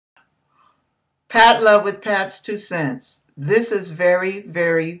Pat Love with Pat's 2 cents. This is very,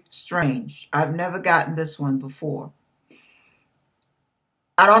 very strange. I've never gotten this one before.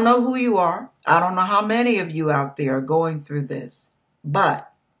 I don't know who you are. I don't know how many of you out there are going through this.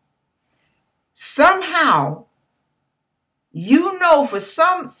 But somehow, you know, for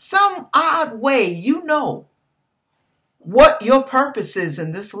some odd way, you know what your purpose is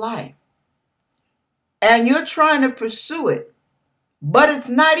in this life. And you're trying to pursue it. But it's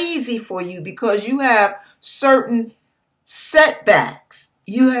not easy for you because you have certain setbacks.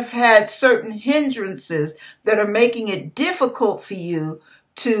 You have had certain hindrances that are making it difficult for you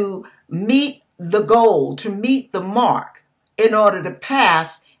to meet the goal, to meet the mark in order to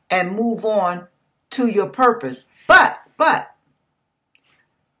pass and move on to your purpose. But,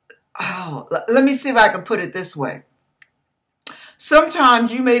 let me see if I can put it this way.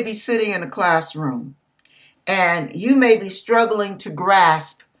 Sometimes you may be sitting in a classroom and you may be struggling to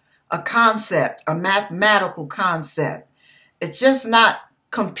grasp a concept, a mathematical concept. It's just not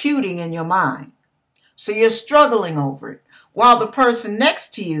computing in your mind. So you're struggling over it. While the person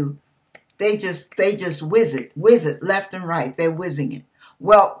next to you, they just whiz it left and right. They're whizzing it.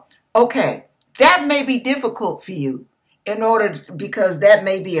 Well, okay, that may be difficult for you because that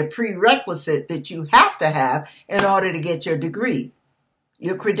may be a prerequisite that you have to have in order to get your degree,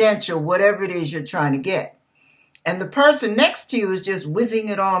 your credential, whatever it is you're trying to get. And the person next to you is just whizzing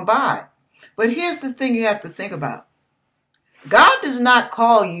it on by. But here's the thing you have to think about. God does not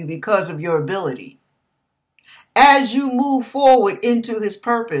call you because of your ability. As you move forward into his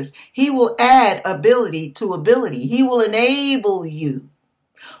purpose, he will add ability to ability. He will enable you.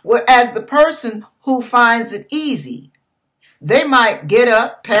 Whereas the person who finds it easy, they might get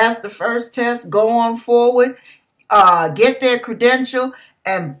up, pass the first test, go on forward, get their credential,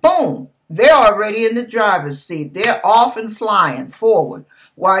 and boom, they're already in the driver's seat. They're off and flying forward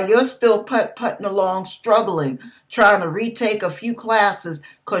while you're still putting along, struggling, trying to retake a few classes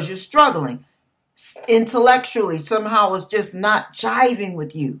because you're struggling. Intellectually, somehow it's just not jiving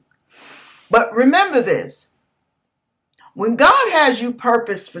with you. But remember this. When God has you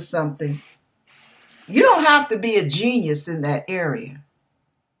purposed for something, you don't have to be a genius in that area.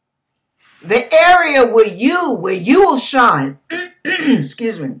 The area where you will shine,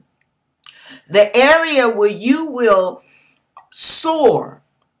 excuse me, the area where you will soar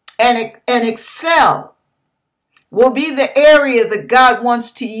and excel will be the area that God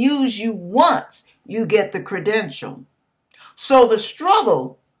wants to use you once you get the credential. So the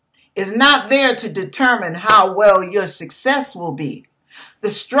struggle is not there to determine how well your success will be. The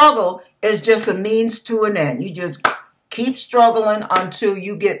struggle is just a means to an end. You just keep struggling until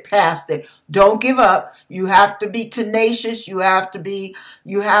you get past it. Don't give up. You have to be tenacious. You have to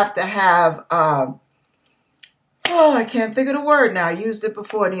have, I can't think of the word now. I used it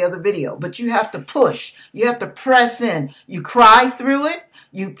before in the other video. But you have to push. You have to press in. You cry through it.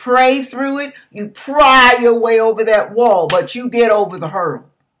 You pray through it. You pry your way over that wall. But you get over the hurdle.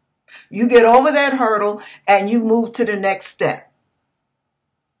 You get over that hurdle and you move to the next step.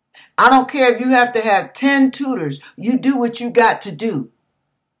 I don't care if you have to have 10 tutors. You do what you got to do.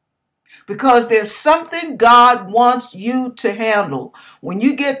 Because there's something God wants you to handle. When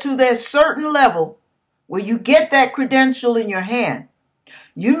you get to that certain level, where you get that credential in your hand,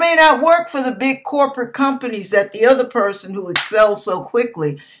 you may not work for the big corporate companies that the other person who excels so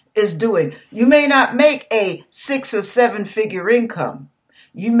quickly is doing. You may not make a 6 or 7 figure income.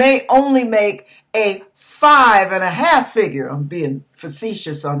 You may only make a 5.5 figure. I'm being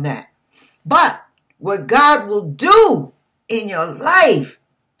facetious on that. But what God will do in your life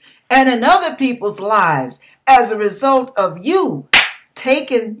and in other people's lives as a result of you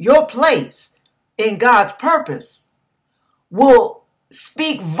taking your place in God's purpose will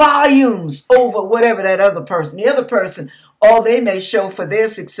speak volumes over whatever that other person. The other person, all they may show for their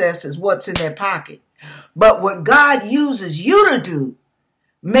success is what's in their pocket. But what God uses you to do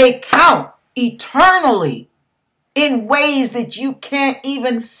may count eternally in ways that you can't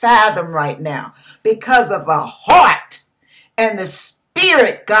even fathom right now because of the heart and the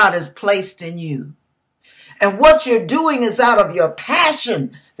spirit God has placed in you. And what you're doing is out of your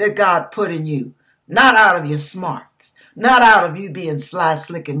passion that God put in you, not out of your smarts, not out of you being sly,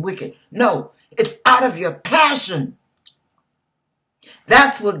 slick, and wicked. No, it's out of your passion.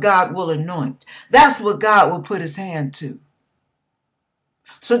 That's what God will anoint. That's what God will put his hand to.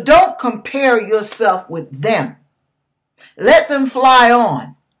 So don't compare yourself with them. Let them fly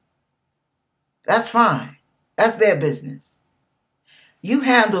on. That's fine. That's their business. You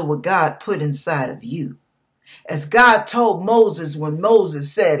handle what God put inside of you. As God told Moses when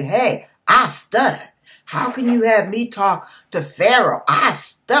Moses said, hey, I stutter. How can you have me talk to Pharaoh? I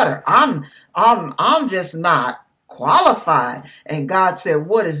stutter. I'm just not qualified. And God said,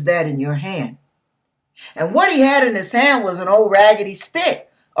 what is that in your hand? And what he had in his hand was an old raggedy stick,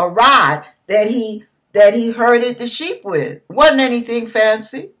 a rod that he herded the sheep with. Wasn't anything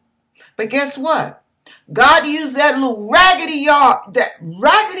fancy. But guess what? God used that little raggedy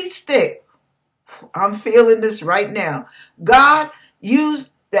stick. I'm feeling this right now. God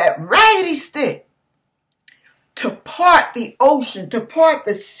used that raggedy stick to part the ocean, to part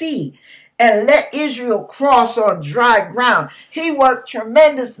the sea, and let Israel cross on dry ground. He worked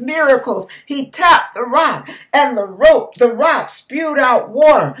tremendous miracles. He tapped the rock, and the rock spewed out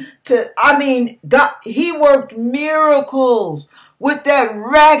water. God, he worked miracles with that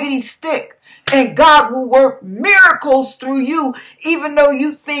raggedy stick. And God will work miracles through you, even though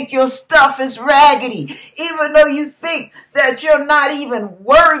you think your stuff is raggedy, even though you think that you're not even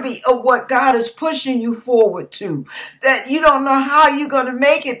worthy of what God is pushing you forward to, that you don't know how you're going to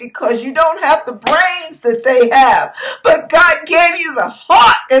make it because you don't have the brains that they have. But God gave you the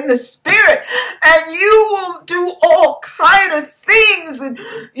heart and the spirit, and you will do all kind of things, and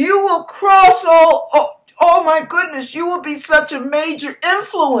you will cross oh my goodness, you will be such a major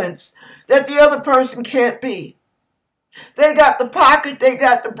influence that the other person can't be. They got the pocket, they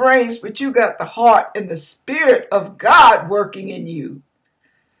got the brains, but you got the heart and the spirit of God working in you.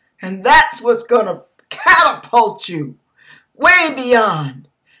 And that's what's going to catapult you way beyond.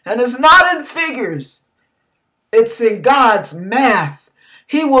 And it's not in figures. It's in God's math.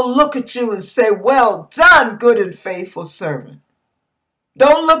 He will look at you and say, well done, good and faithful servant.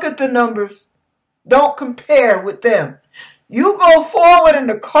 Don't look at the numbers. Don't compare with them. You go forward in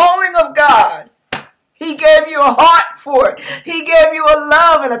the calling of God. He gave you a heart for it. He gave you a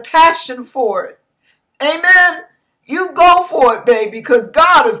love and a passion for it. Amen. You go for it, baby, because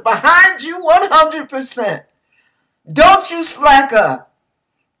God is behind you 100%. Don't you slack up.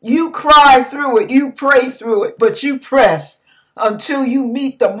 You cry through it. You pray through it, but you press until you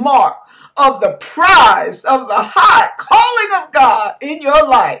meet the mark of the prize of the high calling of God in your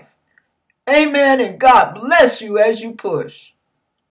life. Amen. And God bless you as you push.